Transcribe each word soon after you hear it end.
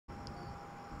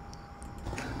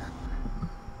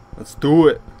Let's do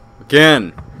it.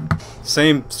 Again.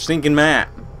 Same stinking map.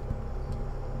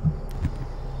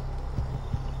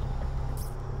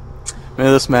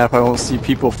 Man, this map I won't see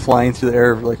people flying through the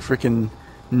air like freaking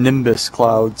nimbus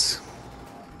clouds.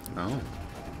 Oh.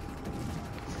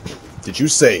 Did you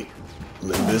say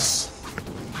Limbus?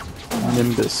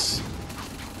 Nimbus.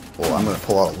 Well, I'm gonna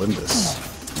pull out a Limbus.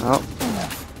 Oh.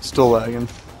 Still lagging.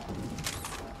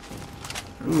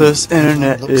 This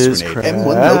internet is crap. M1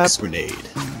 Locust Grenade.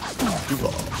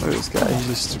 Look at this guy, he's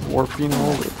just warping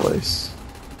all over the place.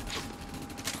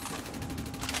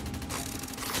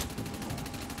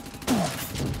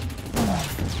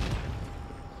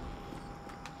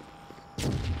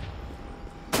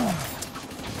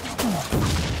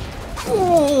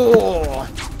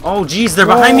 Oh, geez, they're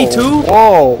behind me too?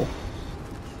 Whoa!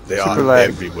 They Super are lag.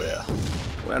 everywhere.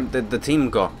 Where did the team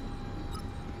go?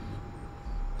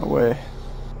 Away.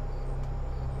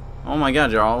 Oh my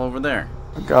god, you're all over there.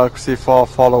 Galaxy fall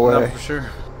No, away. for sure.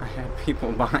 I had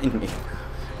people behind me.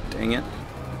 Dang it.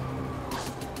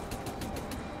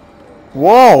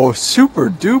 Whoa! Super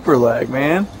duper lag,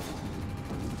 man.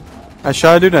 I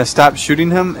shot a dude and I stopped shooting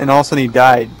him, and all of a sudden he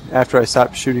died after I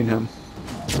stopped shooting him.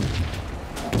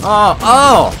 Oh,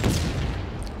 oh!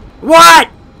 What?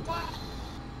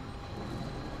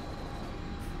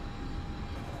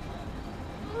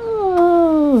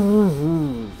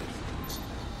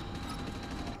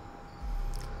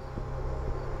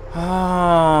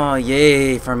 Oh,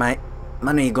 yay for my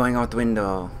money going out the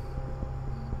window.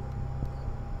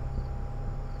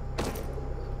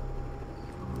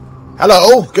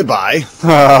 Hello, goodbye.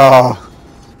 Oh,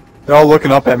 they're all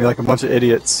looking up at me like a bunch of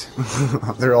idiots.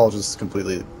 They're all just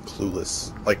completely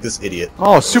clueless. Like this idiot.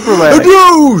 Oh, super lag.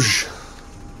 Douche!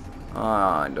 Oh,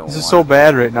 I don't This want is so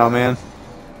bad right now, man.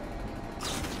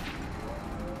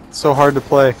 It's so hard to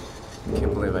play. I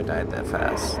can't believe I died that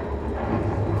fast.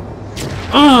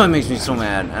 Oh, it makes me so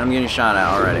mad. I'm getting shot at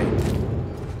already.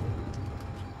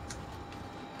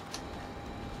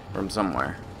 From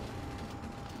somewhere.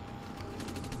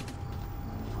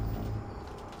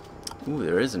 Ooh,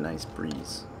 there is a nice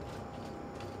breeze.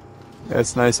 Yeah,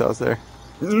 it's nice out there.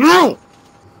 No!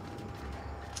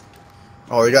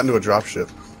 Oh, they got into a dropship.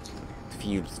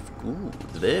 Feels good,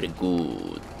 very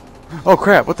good. Oh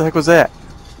crap! What the heck was that?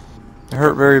 It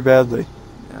hurt very badly.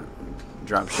 Yeah.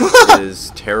 Dropship is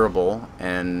terrible,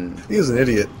 and He was an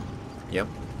idiot. yep.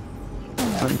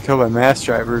 I'm killed by mass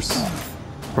drivers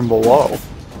from below.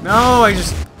 No, I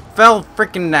just fell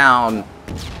freaking down.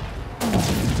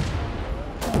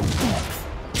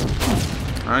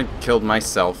 I killed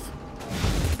myself.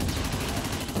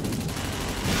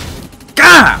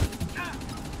 Gah!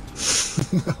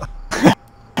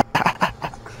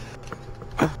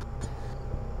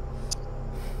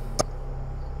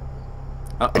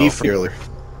 Any Uh-oh. failure.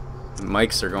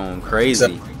 Mics are going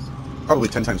crazy. Probably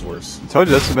 10 times worse. I told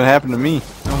you this has been happening to me.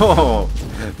 Oh,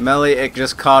 Melly, it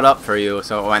just caught up for you,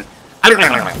 so it went.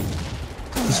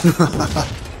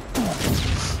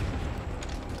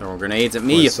 Throw grenades at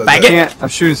me, Well, you so I faggot! can't. I'm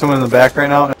shooting someone in the back right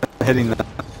now and hitting them.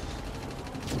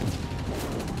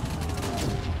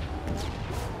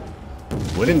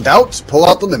 When in doubt, pull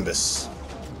out the Limbus.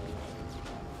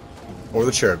 Or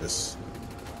the Cherubus.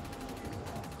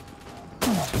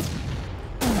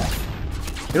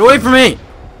 Get away from me!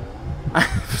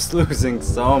 I'm just losing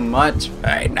so much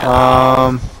right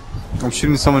now. I'm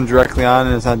shooting someone directly on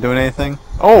and it's not doing anything.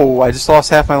 Oh, I just lost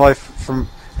half my life from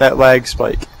that lag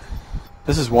spike.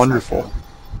 This is wonderful.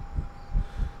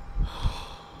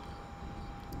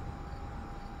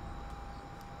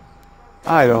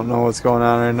 I don't know what's going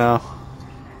on right now.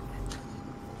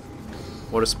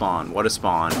 What a spawn, what a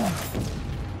spawn.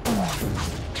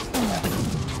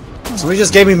 Somebody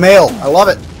just gave me mail. I love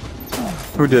it.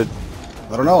 Who did?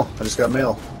 I don't know. I just got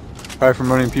mail. Probably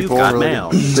from running people got over mail.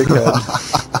 like a big head.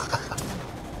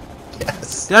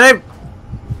 Yes. Got him!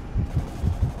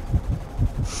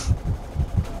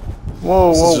 Whoa,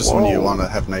 This whoa, is just whoa. when you want to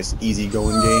have a nice easy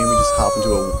going game. You just hop into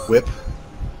a whip.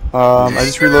 I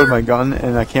just reloaded my gun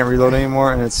and I can't reload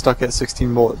anymore and it's stuck at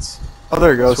 16 bullets. Oh,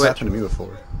 there it goes. This happened to me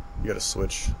before. You gotta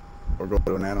switch. Or go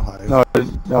to a nano hive. No, I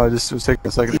didn't. No, I just was taking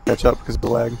a second to catch up because of the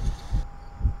lag.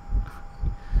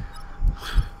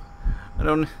 I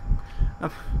don't.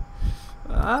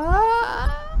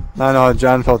 I know how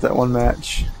John felt that one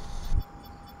match.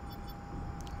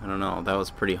 I don't know. That was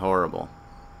pretty horrible.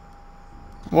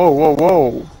 Whoa, whoa,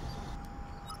 whoa!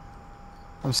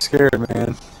 I'm scared,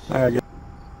 man. I gotta get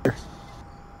here.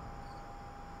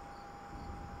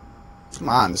 Come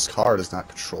on, this car does not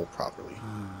control properly.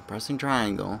 Pressing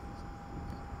triangle.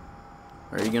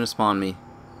 Where are you gonna spawn me?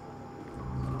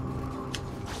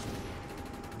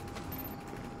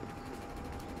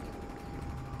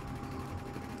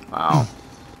 Wow.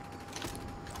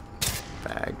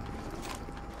 Bag.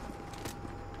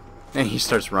 And he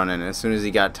starts running as soon as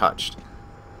he got touched.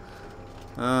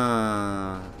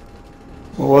 What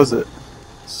was it?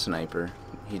 Sniper.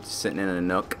 He's sitting in a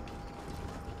nook.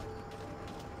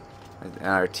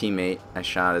 Our teammate, I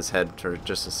shot his head for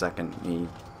just a second. He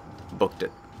booked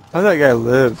it. How did that guy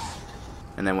live?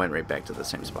 And then went right back to the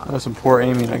same spot. That was some poor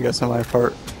aiming, I guess, on my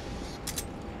part.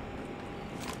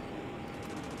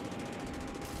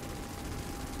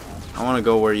 I want to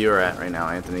go where you're at right now,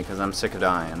 Anthony, because I'm sick of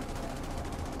dying.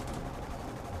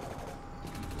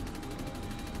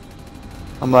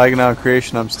 I'm lagging out of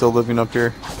creation. I'm still living up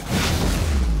here.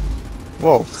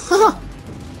 Whoa.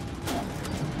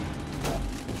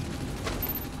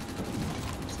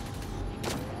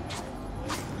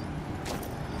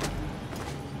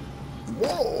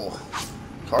 Whoa!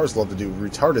 Cars love to do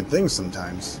retarded things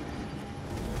sometimes.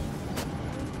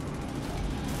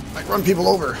 Like run people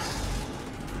over.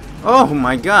 Oh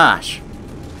my gosh!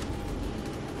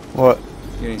 What?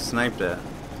 Getting sniped at.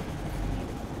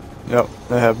 Yep,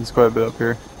 that happens quite a bit up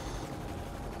here.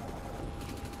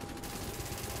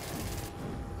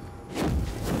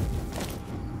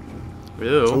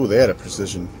 Ew. Ooh, they had a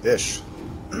precision-ish.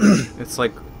 It's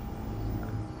like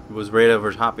it was right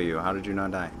over top of you. How did you not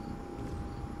die?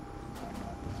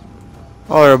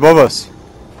 Oh, they're above us.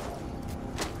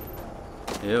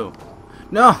 Ew.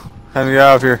 No! Time to get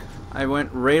out of here. I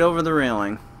went right over the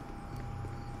railing.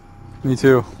 Me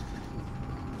too.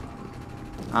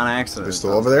 On accident. They're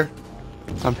still over there?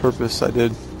 On purpose, I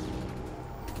did.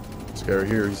 This guy right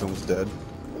here, he's almost dead.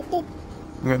 I'm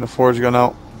getting a forge gun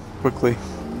out quickly.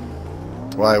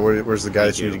 Why? Where's the guy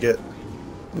that you need to get?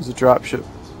 There's a drop ship.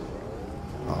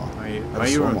 Oh, Are you, I have are a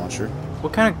you storm launcher.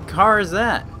 What kind of car is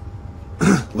that?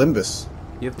 Limbus.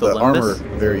 You have the armor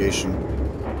Limbus? variation.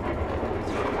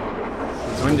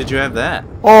 When did you have that?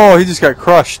 Oh, he just got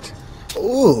crushed.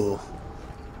 Ooh.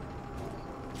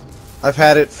 I've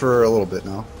had it for a little bit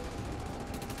now.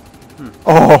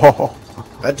 Oh.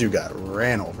 That dude got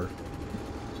ran over.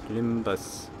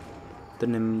 Limbus. The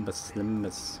Nimbus.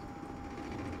 Limbus.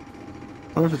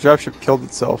 I wonder if the dropship killed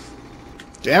itself.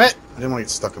 Damn it! I didn't want to get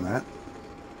stuck in that.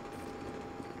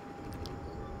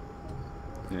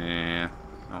 Yeah.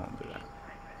 I won't do that.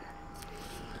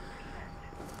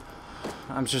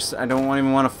 I don't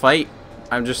even want to fight.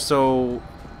 I'm just so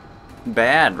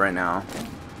bad right now.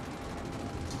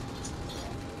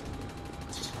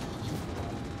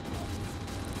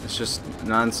 It's just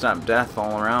non-stop death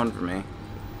all around for me.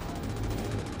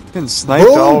 Getting sniped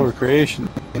Boom! all over creation.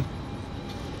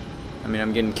 I mean,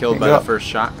 I'm getting killed Pick by it the up. first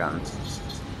shotgun.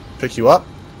 Pick you up?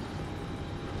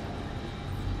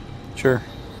 Sure.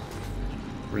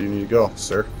 Where do you need to go,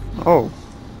 sir? Oh.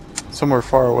 Somewhere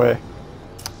far away.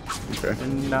 Okay.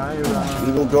 And I run.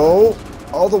 We will go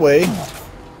all the way. Do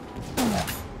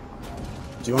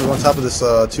you want to go on top of this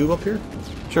tube up here?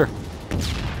 Sure.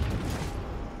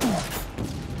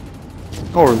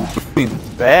 Oh, we're looking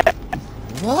bad.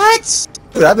 What?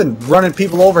 Dude, I've been running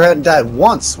people over, hadn't died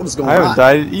once. What is going I on? haven't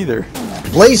died either.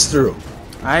 Blaze through.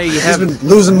 He's He's been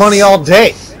losing money all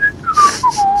day.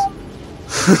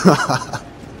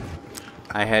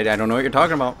 I don't know what you're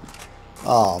talking about.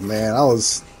 Oh man, I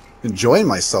was enjoying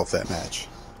myself that match.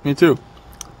 Me too.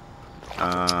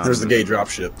 There's the gay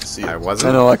dropship. See I it. wasn't.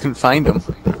 I know, I couldn't find him.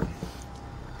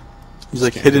 He's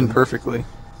like hidden perfectly.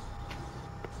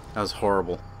 That was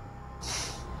horrible.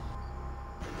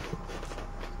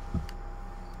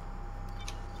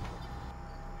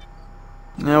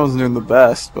 I wasn't doing the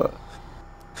best, but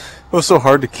it was so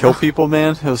hard to kill people,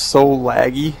 man. It was so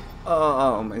laggy.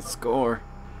 Oh, my score.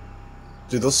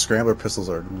 Dude, those scrambler pistols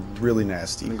are really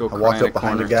nasty. I'm gonna go I walked cry in up a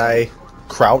behind a corner. guy,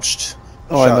 crouched,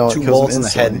 Oh, I shot know, it two kills bullets him in the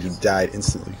head, and instantly. he died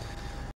instantly.